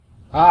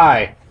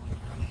Hi.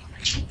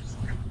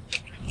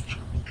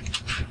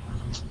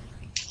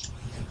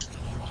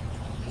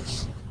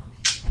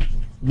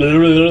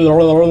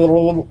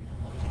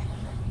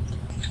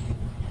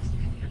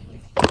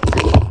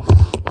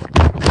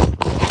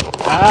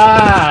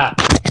 Ah.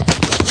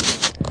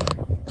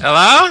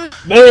 Hello?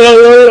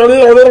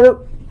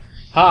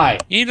 Hi.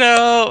 You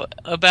know,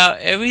 about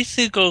every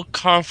single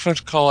conference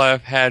call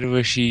I've had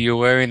with you, you're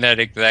wearing that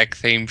exact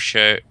same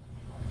shirt.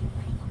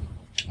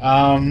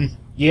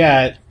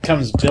 Yeah, it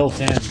comes built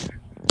in.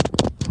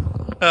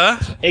 Huh?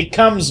 It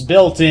comes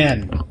built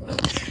in.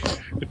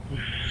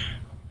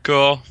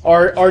 Cool.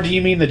 Or do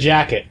you mean the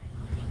jacket?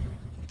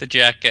 The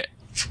jacket.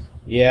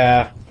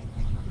 Yeah,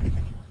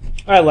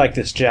 I like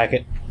this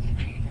jacket.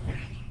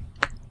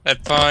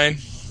 That's fine.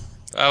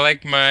 I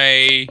like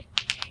my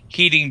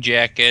heating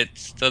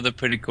jackets. Those are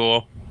pretty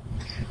cool.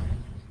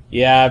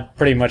 Yeah, I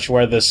pretty much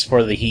wear this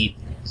for the heat,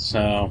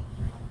 so.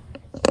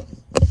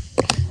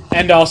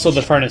 And also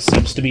the furnace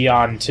seems to be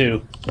on,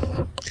 too.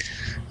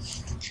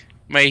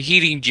 My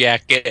heating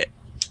jacket.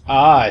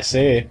 Ah, I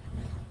see.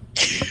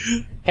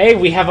 Hey,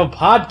 we have a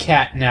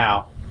podcat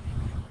now.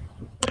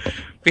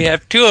 We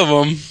have two of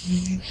them.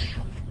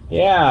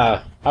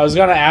 Yeah, I was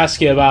gonna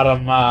ask you about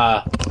them,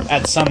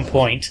 at some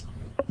point.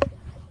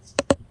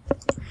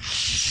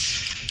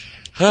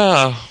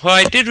 Oh, well,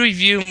 I did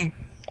review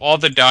all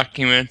the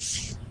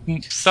documents.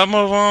 Some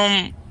of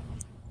them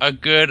are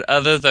good,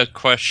 others are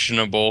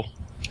questionable.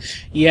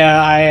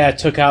 Yeah, I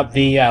took out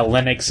the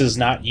Linux is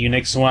not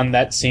Unix one.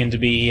 That seemed to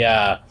be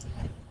Actually,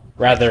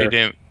 rather.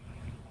 didn't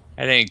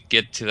I didn't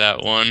get to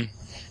that one.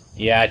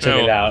 Yeah, I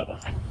took it No.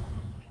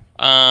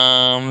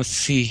 out. Let's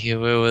see here.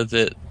 Where was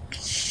it?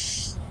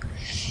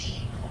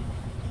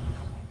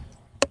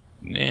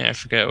 Yeah, I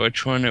forgot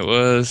which one it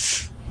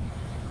was.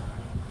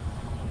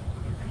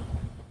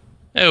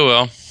 Oh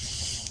well.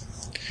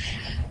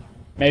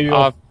 Maybe we'll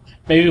Uh,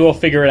 maybe we'll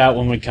figure it out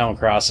when we come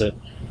across it.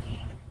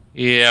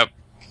 yep.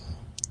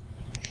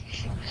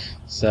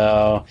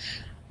 So,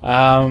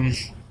 um,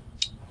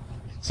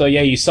 so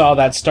yeah, you saw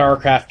that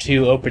StarCraft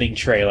 2 opening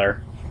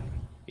trailer.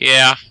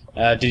 Yeah.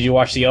 Did you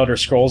watch the Elder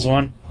Scrolls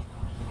one?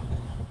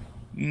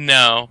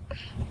 No.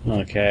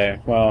 Okay,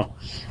 well,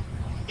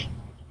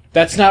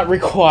 that's not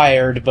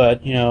required,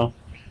 but Go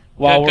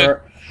while go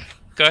we're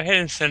go ahead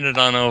and send it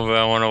on over.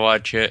 I want to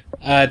watch it.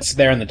 it's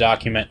there in the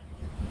document.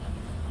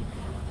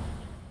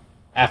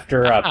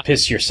 After Ah,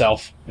 piss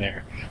yourself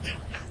there.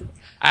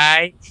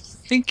 I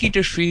think you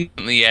just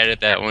recently added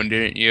that one,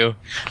 didn't you?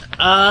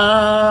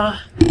 Uh,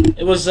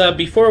 it was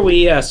before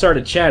we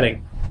started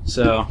chatting.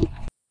 So,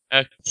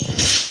 Uh,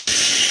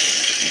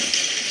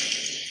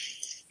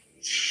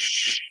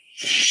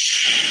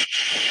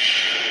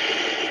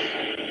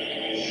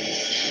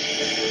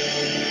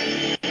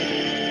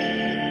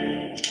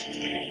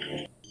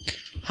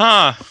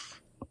 huh.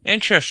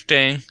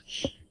 Interesting.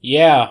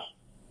 yeah,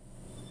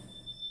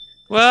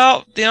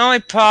 Well, the only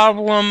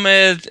problem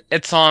is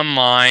it's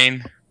online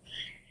and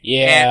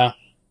yeah.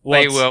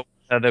 Well, play well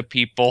with other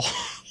people.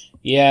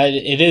 yeah,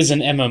 it is an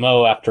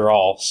MMO after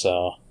all.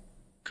 So,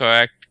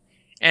 Correct.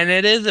 And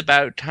it is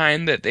about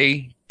time that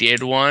they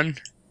did one.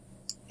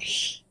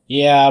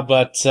 yeah,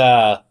 but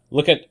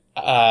look at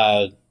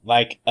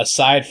like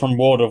aside from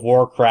World of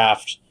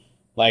Warcraft,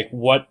 like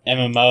what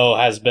MMO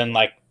has been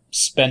like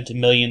spent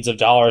millions of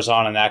dollars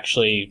on and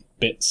actually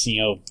bits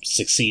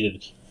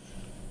succeeded.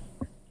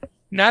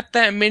 Not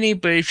that many,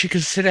 but if you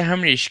consider how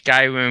many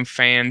Skyrim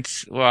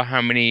fans, well,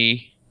 how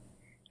many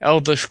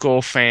Elder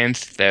Scroll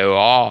fans there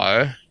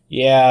are,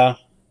 Yeah,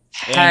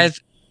 and has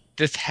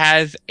this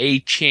has a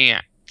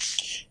chance.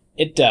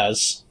 it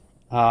does.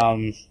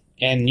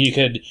 And you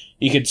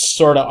could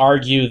sort of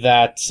argue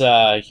that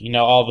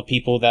all the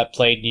people that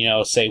played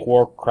say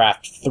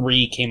Warcraft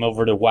 3 came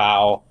over to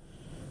WoW,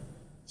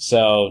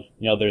 so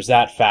there's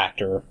that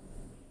factor.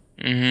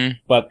 Mm-hmm.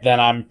 But then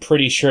I'm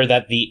pretty sure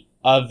that the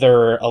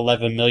other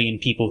 11 million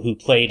people who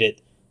played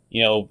it,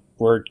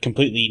 were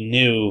completely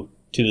new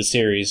to the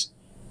series.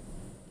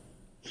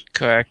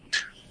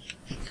 Correct.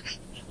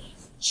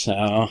 So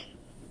Well,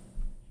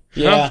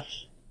 yeah,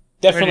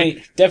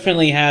 ready.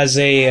 definitely has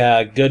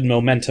a good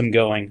momentum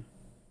going.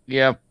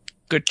 Yep.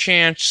 Good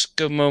chance.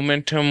 Good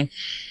momentum.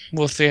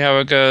 We'll see how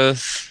it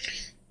goes.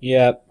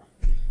 Yep.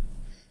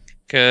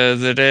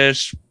 Because it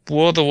is.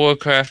 World of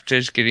Warcraft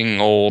is getting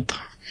old.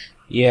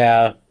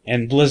 Yeah,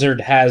 and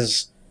Blizzard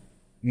has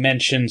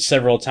mentioned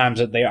several times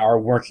that they are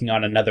working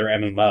on another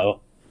MMO.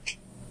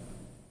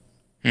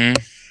 Hmm.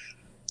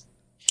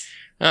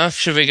 Well,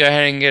 should we go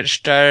ahead and get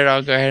started?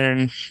 I'll go ahead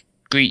and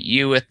greet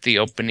you with the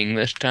opening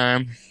this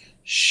time.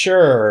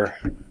 Sure.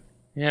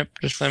 Yep,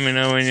 just let me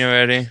know when you're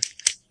ready.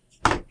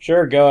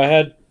 Sure, go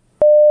ahead.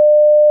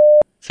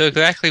 So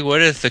exactly what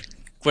does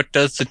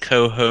the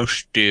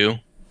co-host do?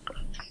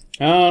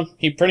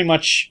 He pretty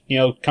much,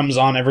 comes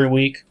on every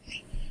week,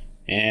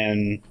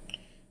 and,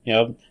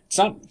 it's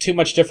not too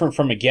much different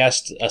from a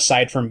guest,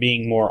 aside from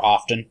being more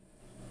often.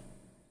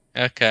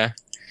 Okay.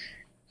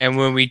 And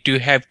when we do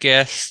have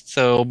guests,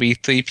 so it'll be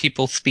three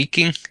people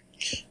speaking?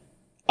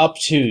 Up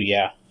to,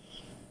 yeah.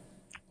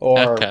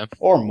 Okay.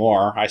 or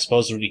more. I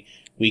suppose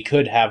we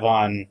could have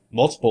on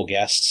multiple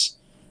guests.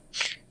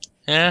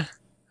 Yeah,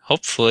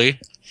 hopefully.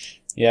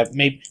 Yeah,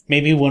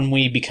 maybe when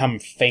we become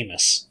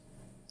famous.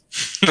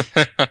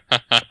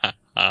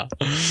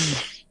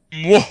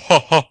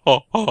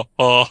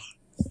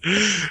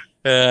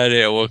 I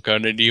didn't work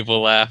on an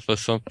evil laugh or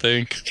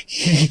something.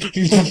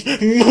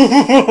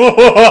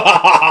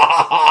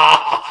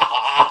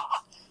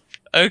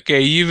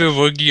 Okay, you've been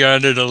working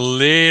on it a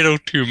little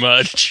too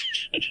much.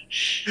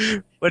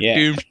 What Yeah.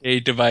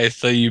 doomsday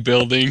device are you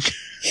building?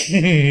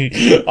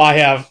 I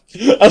have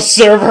a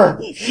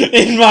server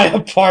in my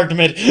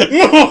apartment.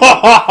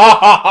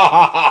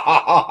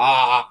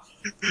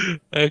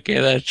 Okay,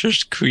 that's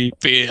just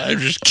creepy. I'm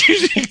just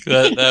kidding.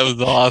 That was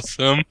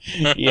awesome.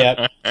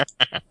 Yep,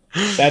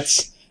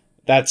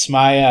 that's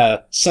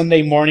my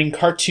Sunday morning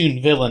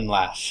cartoon villain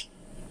laugh.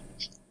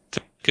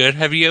 Good.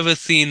 Have you ever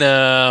seen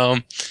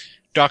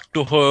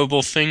Dr.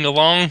 Horrible Sing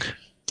Along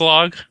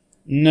blog?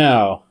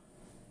 No.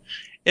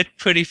 It's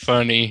pretty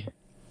funny.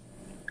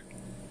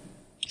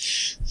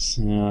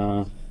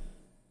 So,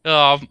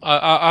 Oh,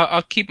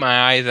 I'll keep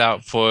my eyes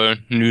out for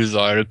news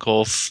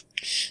articles.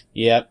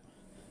 yep.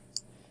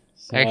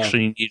 I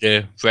actually need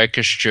to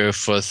register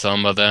for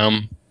some of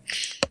them.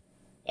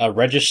 A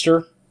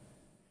register?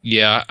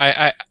 Yeah,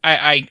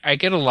 I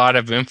get a lot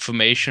of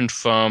information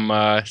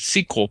from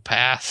Sequel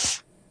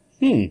Pass,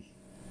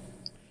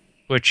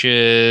 which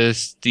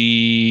is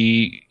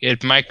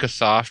it's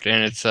Microsoft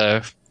and it's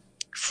a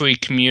free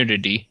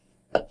community.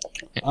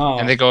 Oh.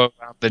 And they go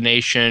around the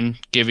nation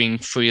giving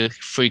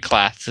free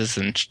classes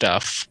and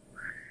stuff.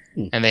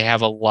 And they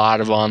have a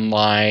lot of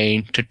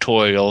online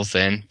tutorials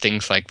and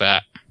things like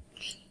that.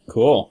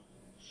 Cool.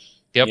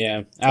 Yep.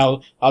 Yeah,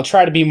 I'll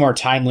try to be more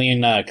timely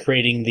in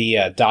creating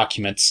the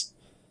documents.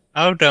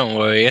 Oh, don't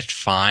worry, it's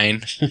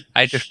fine.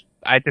 I just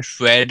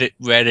read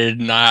it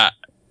not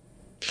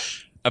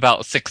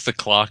about 6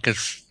 o'clock,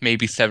 is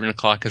maybe 7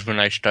 o'clock is when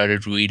I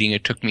started reading.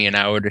 It took me an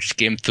hour to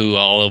skim through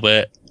all of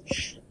it.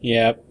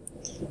 Yep.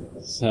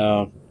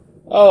 So,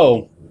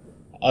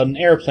 an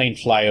airplane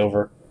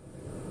flyover.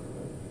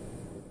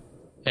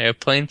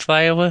 Airplane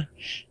flyover?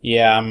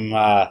 Yeah, I'm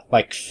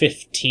like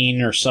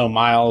 15 or so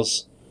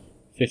miles,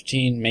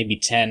 15, maybe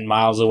 10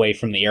 miles away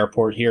from the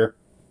airport here.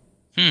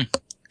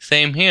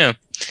 Same here.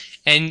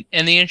 And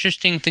the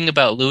interesting thing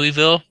about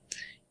Louisville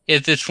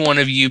is it's one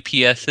of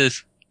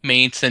UPS's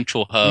main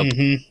central hub.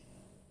 Mm-hmm.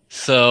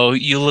 So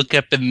you look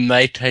up in the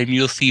nighttime,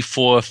 you'll see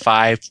 4 or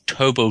 5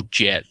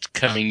 turbojets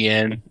coming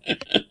in.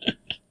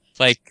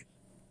 Like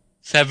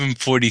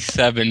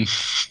 747.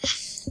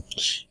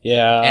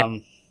 Yeah.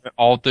 And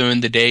all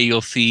during the day,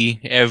 you'll see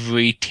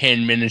every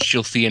 10 minutes,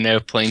 you'll see an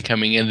airplane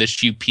coming in.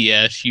 This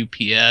UPS.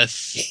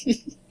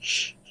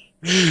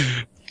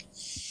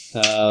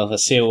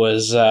 Let's see. It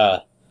was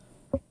I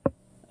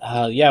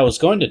was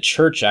going to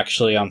church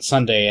actually on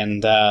Sunday,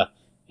 and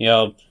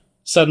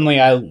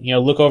suddenly I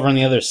look over on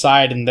the other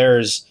side, and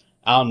there's,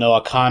 I don't know,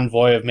 a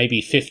convoy of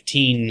maybe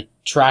 15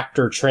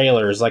 tractor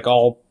trailers, like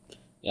all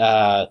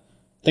I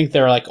think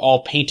they're like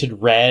all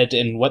painted red,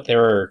 and what they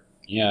were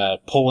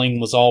pulling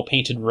was all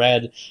painted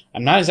red.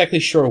 I'm not exactly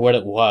sure what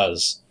it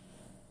was.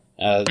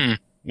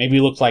 Maybe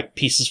it looked like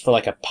pieces for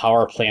like a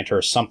power plant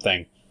or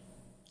something.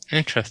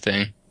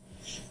 Interesting.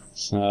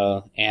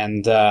 So,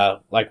 and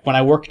like when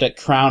I worked at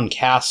Crown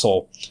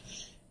Castle,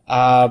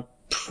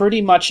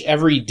 pretty much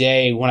every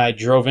day when I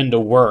drove into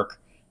work,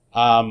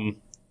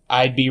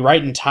 I'd be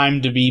right in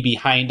time to be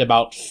behind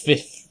about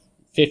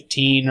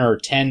 15 or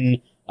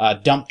 10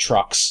 dump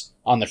trucks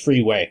on the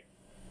freeway.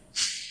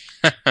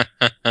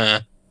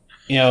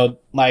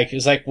 Like,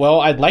 it's like,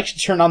 well, I'd like to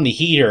turn on the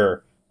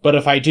heater, but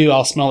if I do,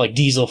 I'll smell like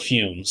diesel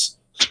fumes.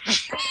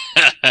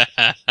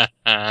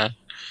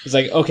 It's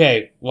like,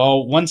 okay,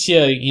 well, once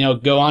you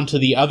go onto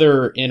the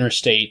other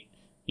interstate,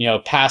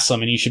 pass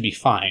them and you should be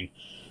fine.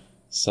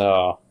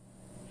 So,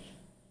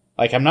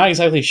 like, I'm not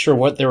exactly sure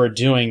what they were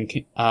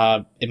doing.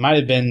 It might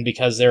have been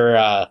because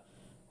they're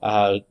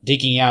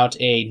digging out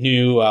a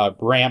new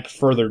ramp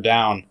further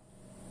down.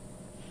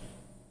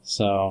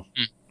 So,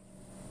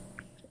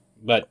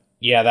 but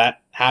yeah,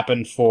 that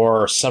happened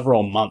for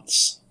several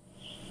months.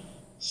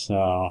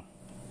 So,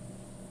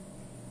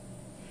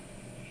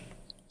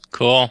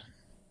 cool.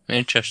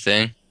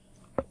 Interesting.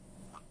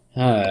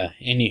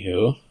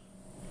 Anywho.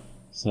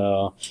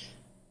 So,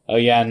 oh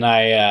yeah, and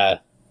I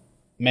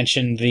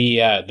mentioned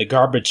the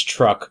garbage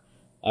truck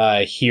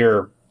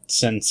here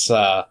since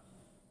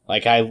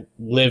like I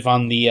live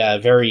on the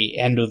very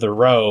end of the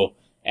row,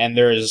 and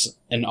there's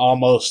an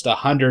almost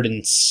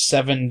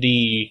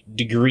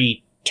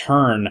 170-degree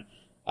turn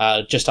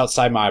just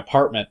outside my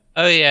apartment.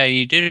 Oh yeah,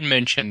 you did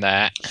mention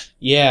that.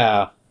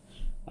 Yeah.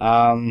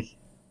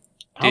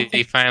 Did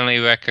he finally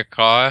wreck a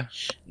car?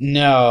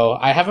 No,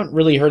 I haven't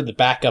really heard the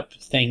backup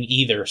thing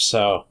either,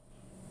 so...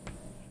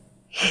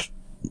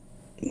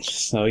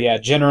 So yeah,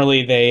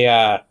 generally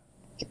they,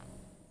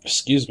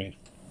 excuse me.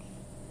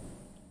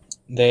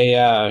 They,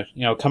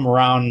 come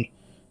around,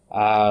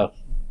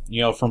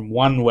 from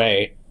one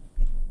way,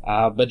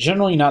 but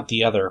generally not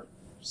the other,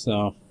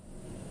 so...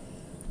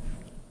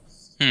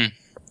 Hmm.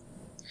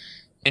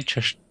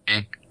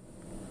 Interesting.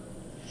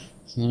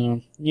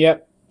 So,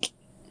 yep.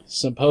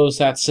 Suppose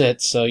that's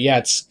it. So yeah,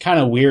 it's kind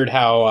of weird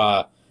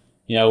how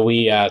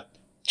we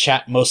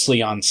chat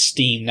mostly on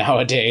Steam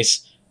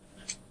nowadays.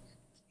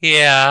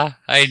 Yeah,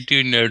 I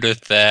do notice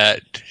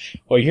that.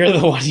 Well, you're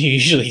the one who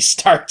usually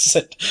starts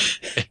it.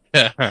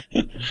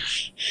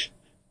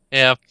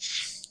 Yep,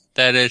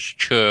 that is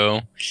true.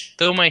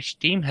 Though my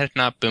Steam has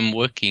not been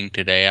working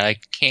today, I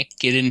can't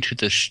get into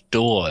the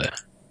store.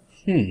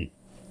 Hmm.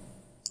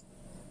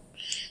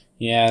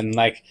 Yeah, and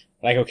like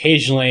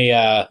occasionally,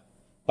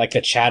 like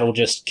the chat will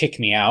just kick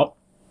me out.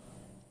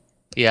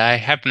 Yeah, I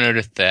have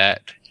noticed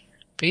that.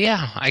 But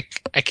yeah,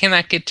 I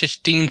cannot get to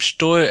Steam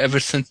store ever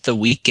since the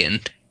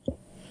weekend.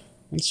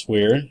 That's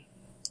weird.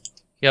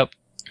 Yep.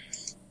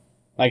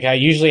 Like I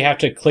usually have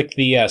to click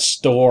the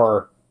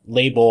store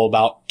label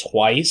about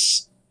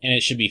twice, and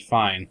it should be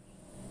fine.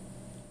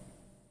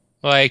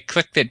 Well, I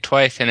clicked it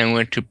twice and I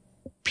went to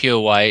Pure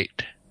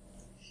White.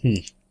 Hmm.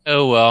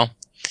 Oh well.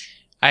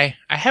 I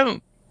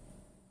haven't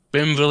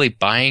been really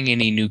buying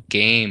any new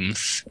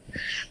games.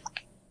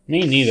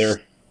 Me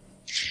neither.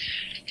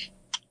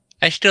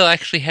 I still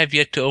actually have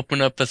yet to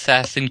open up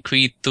Assassin's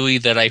Creed 3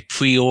 that I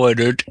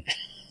pre-ordered.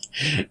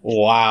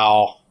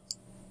 Wow.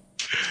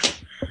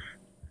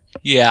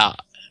 Yeah.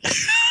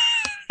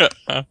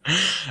 I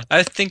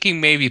was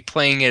thinking maybe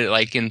playing it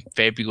like in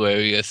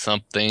February or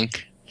something.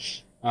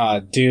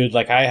 Dude,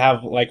 like I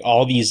have like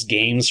all these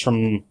games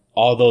from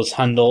all those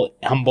humble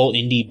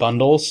indie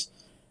bundles.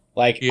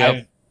 Like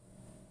Yep.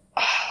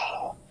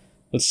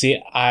 let's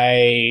see,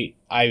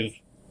 I've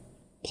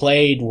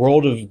played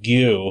World of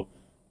Goo.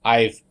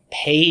 I've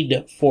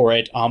paid for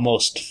it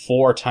almost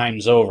 4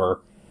 times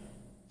over.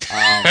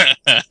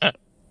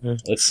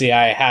 Let's see,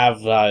 I have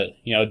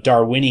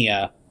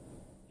Darwinia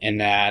in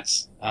that.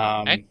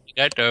 I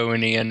got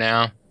Darwinia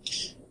now.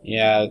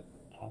 Yeah,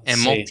 And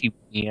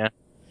Multimedia.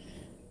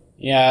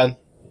 Yeah,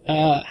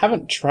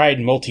 haven't tried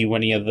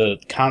Multiwinia. The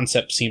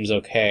concept seems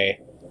okay.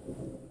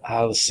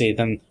 Let's see.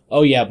 Then,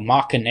 oh yeah,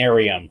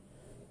 Machinarium.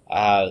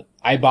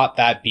 I bought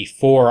that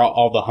before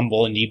all the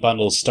Humble Indie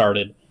bundles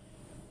started.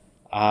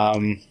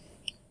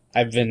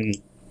 I've been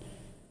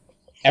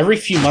every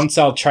few months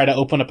I'll try to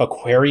open up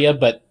Aquaria,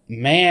 but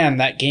man,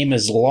 that game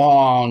is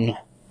long.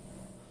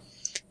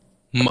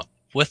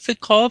 What's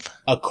it called?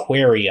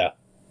 Aquaria.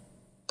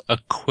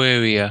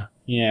 Aquaria.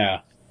 Yeah.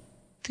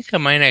 I think I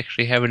might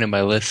actually have it in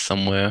my list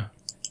somewhere.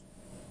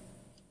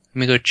 Let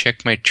me go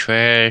check my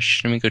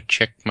trash. Let me go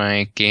check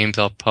my games.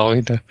 I'll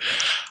probably do.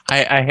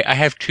 I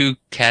have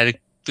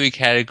three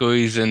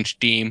categories in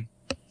Steam: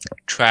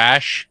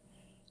 trash,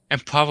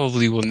 and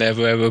probably will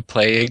never ever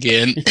play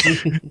again.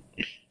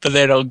 But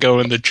they don't go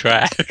in the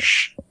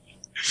trash.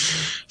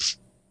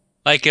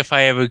 Like if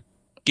I ever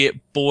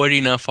get bored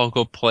enough, I'll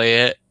go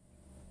play it.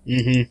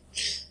 Mm-hmm.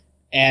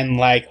 And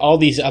like all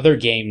these other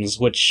games,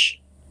 which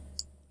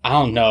I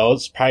don't know,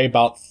 it's probably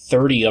about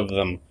 30 of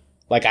them.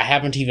 Like I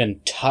haven't even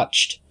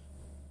touched.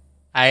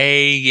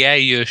 Yeah,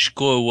 your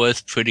score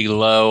was pretty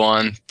low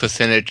on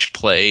percentage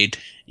played.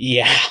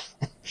 Yeah.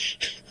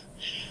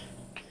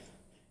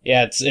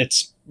 Yeah,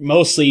 it's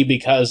mostly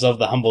because of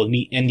the humble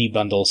indie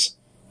bundles.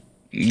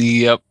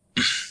 Yep.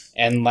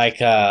 And like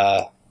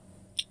the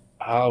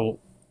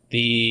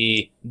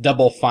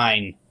Double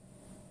Fine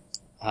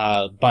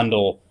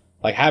bundle.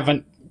 Like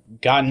haven't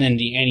gotten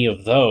into any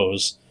of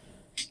those.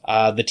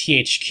 The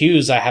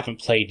THQs I haven't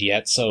played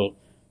yet, so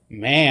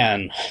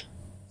man.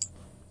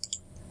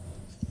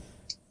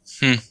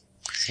 So,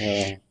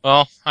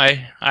 Well,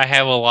 I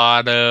have a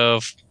lot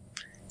of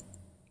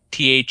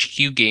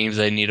THQ games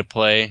I need to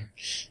play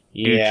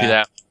due to yeah.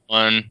 that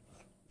one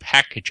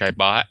package I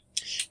bought.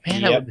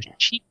 Man, Yep. that was a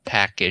cheap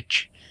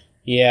package.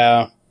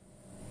 Yeah.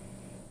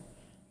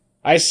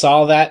 I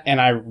saw that and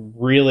I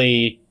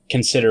really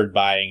considered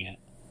buying it.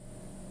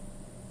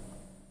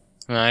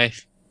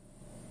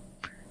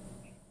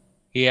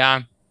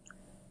 Yeah,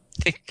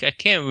 I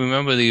can't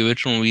remember the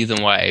original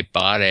reason why I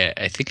bought it.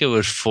 I think it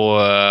was for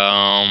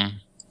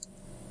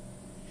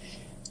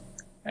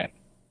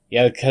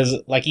Yeah,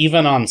 because like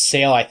even on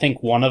sale, I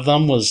think one of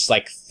them was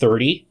like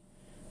 30,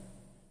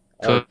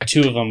 or correct.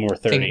 two of them were I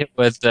think 30. it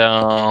was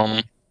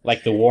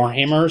Like the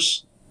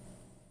Warhammers.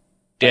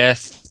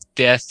 Death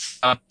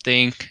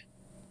something.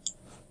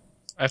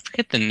 I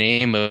forget the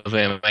name of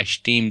it. My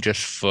Steam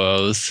just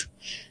froze.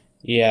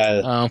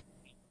 Yeah,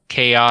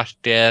 Chaos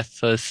Death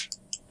was.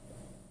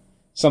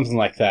 something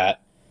like that.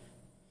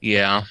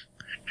 Yeah,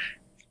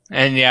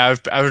 and yeah,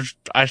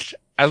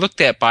 I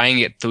looked at buying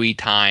it 3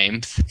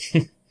 times,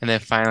 and then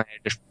finally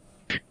I just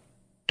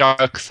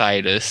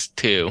Darksiders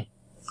 2.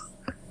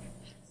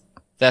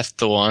 That's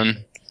the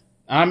one.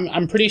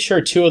 I'm pretty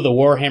sure two of the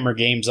Warhammer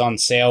games on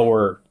sale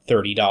were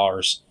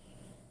 $30.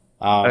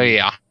 Oh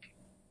yeah,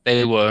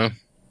 they were.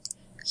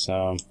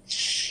 So,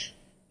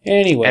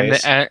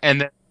 anyways,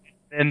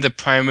 And the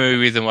primary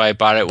reason why I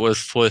bought it was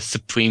for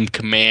Supreme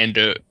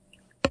Commander.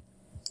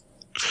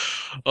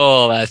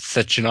 Oh, that's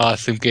such an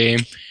awesome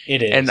game.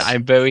 it is. And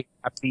I'm very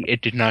happy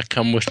it did not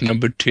come with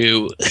number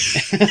 2.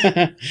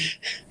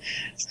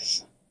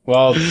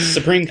 Well,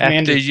 Supreme After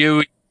Commander.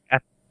 you,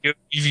 after your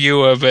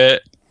review of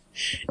it.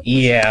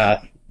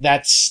 Yeah,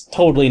 that's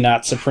totally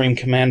not Supreme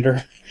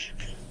Commander.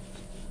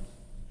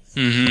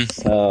 Mm-hmm.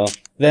 So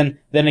then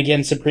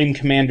again, Supreme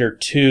Commander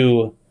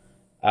 2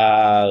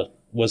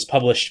 was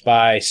published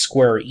by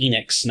Square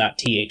Enix, not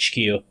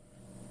THQ.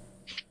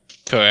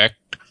 Correct.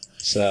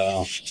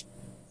 So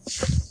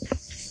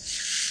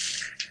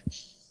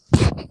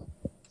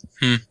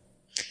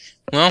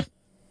Well,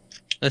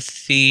 let's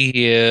see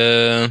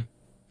here.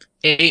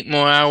 8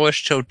 more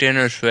hours till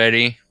dinner's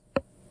ready.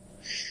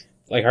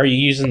 like, are you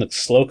using the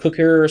slow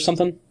cooker or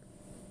something?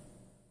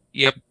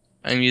 Yep,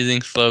 I'm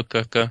using slow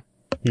cooker.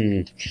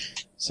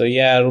 So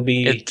yeah, it'll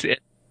be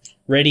It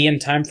ready in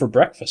time for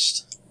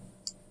breakfast.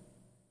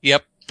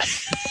 Yep.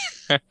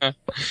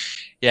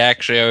 Yeah,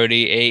 actually, I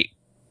already ate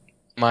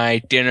my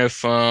dinner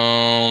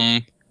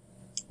from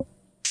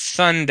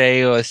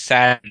Sunday or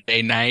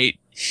Saturday night.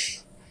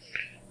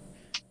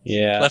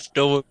 Yeah.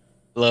 Leftover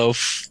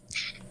loaf.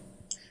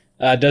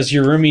 Does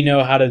your roomie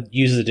know how to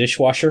use the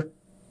dishwasher?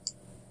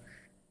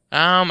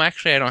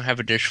 Actually, I don't have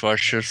a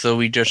dishwasher, so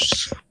we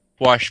just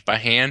wash by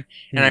hand,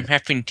 and I'm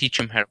having to teach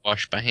him how to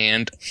wash by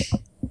hand.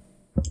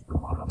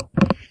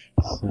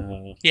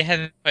 So, He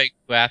hasn't quite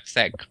grasped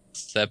that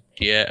concept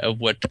yet of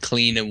what's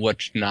clean and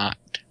what's not.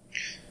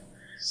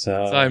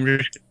 So I'm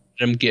just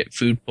letting him get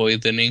food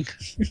poisoning.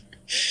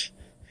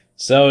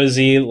 So is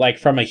he like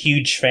from a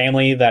huge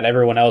family that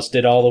everyone else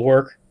did all the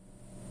work?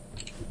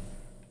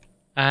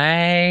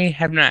 I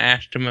have not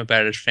asked him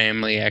about his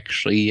family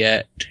actually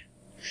yet.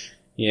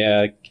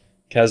 Yeah,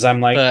 because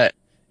I'm like, But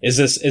is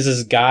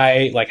this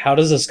guy like? How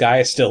does this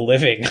guy still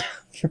living?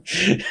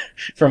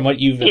 From what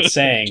you've been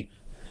saying.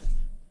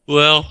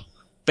 well,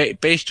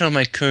 based on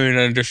my current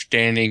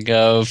understanding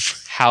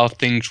of how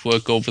things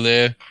work over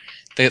there,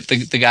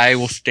 the guy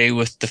will stay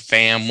with the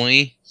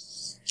family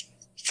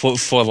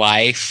for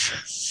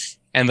life,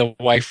 and the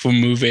wife will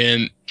move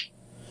in.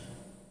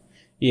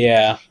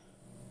 Yeah.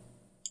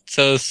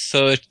 So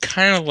it's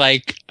kind of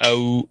like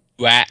a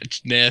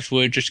rat's nest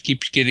where it just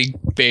keeps getting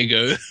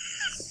bigger.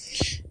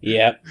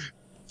 Yep.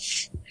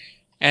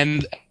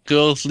 And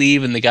girls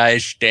leave and the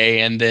guys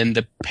stay, and then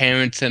the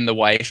parents and the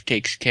wife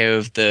takes care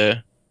of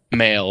the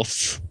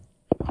males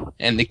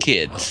and the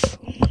kids.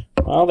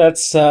 Well,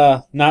 that's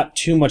not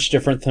too much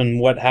different than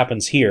what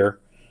happens here.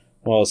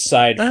 Well,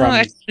 aside from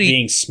Actually,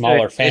 being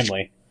smaller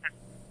family.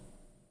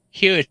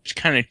 Here it's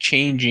kind of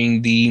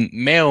changing. The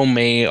male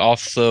may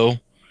also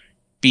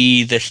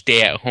be the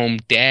stay-at-home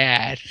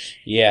dad,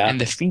 Yeah.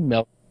 and the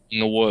female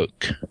doing the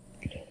work.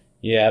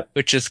 Yeah.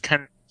 Which is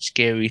kind of a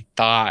scary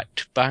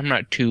thought, but I'm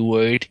not too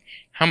worried.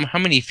 How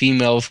many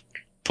female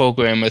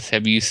programmers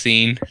have you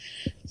seen?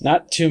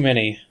 Not too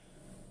many.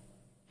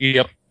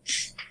 Yep.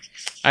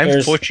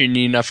 I'm fortunate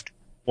enough to have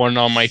one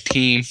on my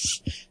team.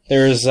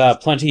 There's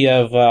plenty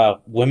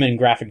of women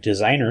graphic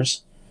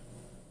designers.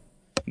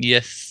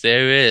 Yes,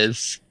 there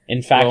is.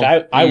 In fact,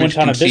 Well, I went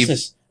on a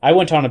business. I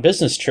went on a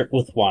business trip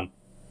with one.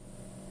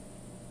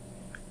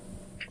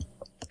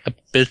 A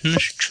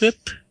business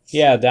trip?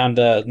 Yeah, down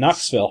to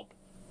Knoxville.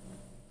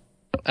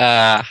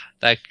 That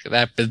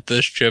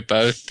business trip,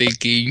 I was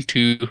thinking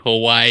to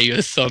Hawaii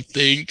or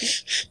something.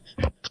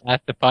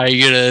 Classifying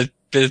it as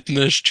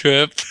business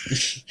trip.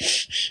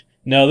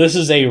 No, this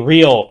is a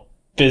real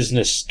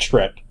business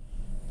trip.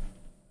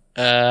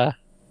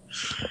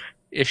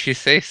 If you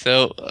say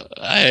so,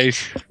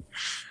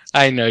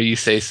 I know you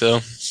say so.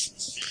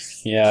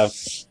 Yeah.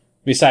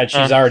 Besides,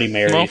 she's already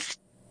married. Well,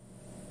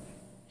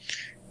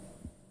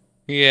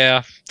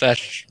 yeah,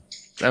 that's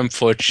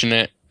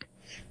unfortunate.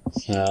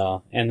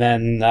 And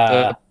then,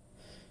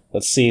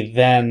 let's see,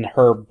 then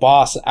her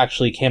boss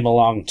actually came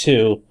along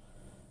too.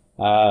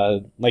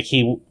 Like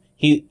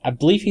I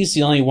believe he's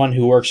the only one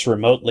who works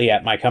remotely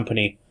at my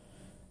company.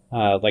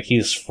 Like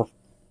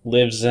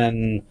lives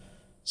in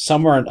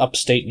somewhere in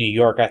upstate New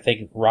York, I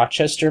think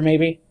Rochester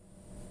maybe.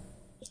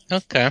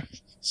 Okay.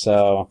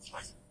 So,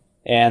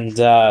 and,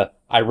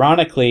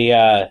 ironically,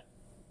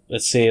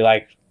 let's see,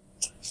 like,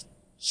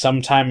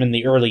 sometime in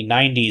the early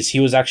 90s, he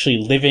was actually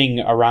living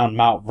around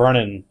Mount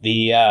Vernon,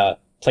 the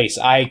place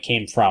I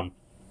came from.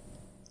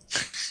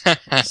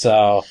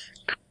 So,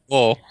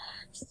 Cool.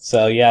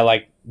 So yeah,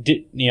 like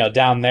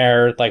down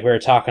there, like we were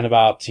talking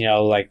about,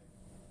 like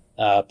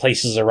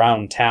places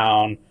around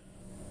town.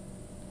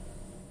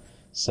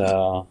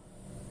 So,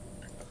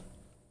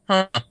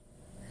 that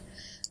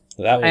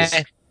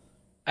was.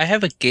 I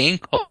have a game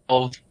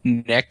called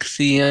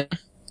Nexium,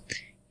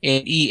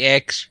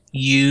 Nexuiz.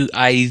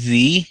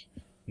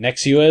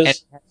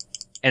 Nexuiz?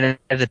 And it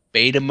has a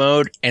beta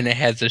mode, and it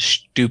has a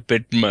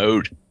stupid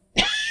mode.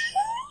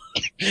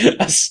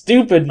 A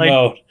stupid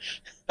mode?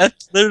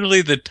 That's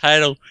literally the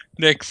title.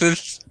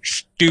 Nexus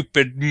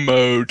Stupid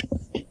Mode.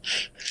 Let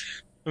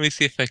me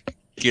see if I can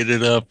get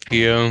it up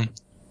here.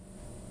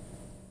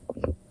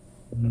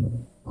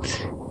 And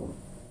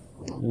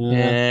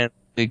I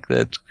think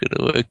that's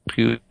gonna work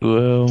pretty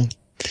well.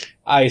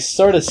 I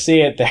sort of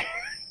see it there.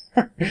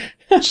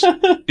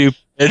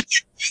 Stupid.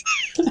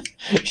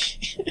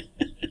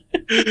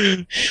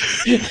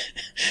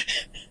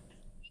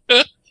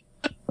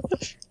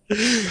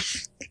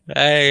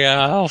 Hey,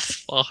 I'll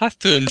have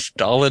to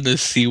install it and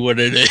see what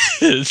it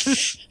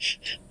is.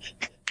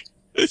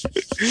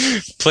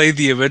 Play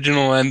the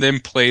original and then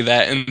play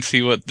that and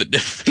see what the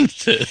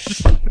difference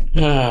is.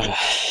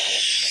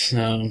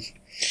 So,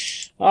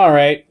 all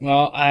right.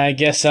 Well, I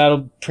guess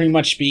that'll pretty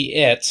much be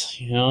it.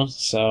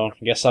 So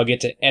I guess I'll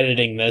get to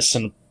editing this,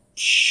 and it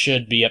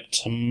should be up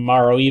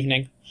tomorrow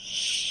evening.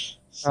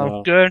 Sounds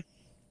So, good.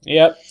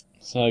 yep.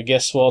 So I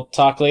guess we'll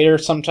talk later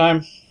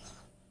sometime.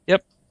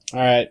 Yep. All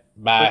right.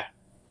 Bye.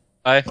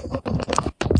 Bye.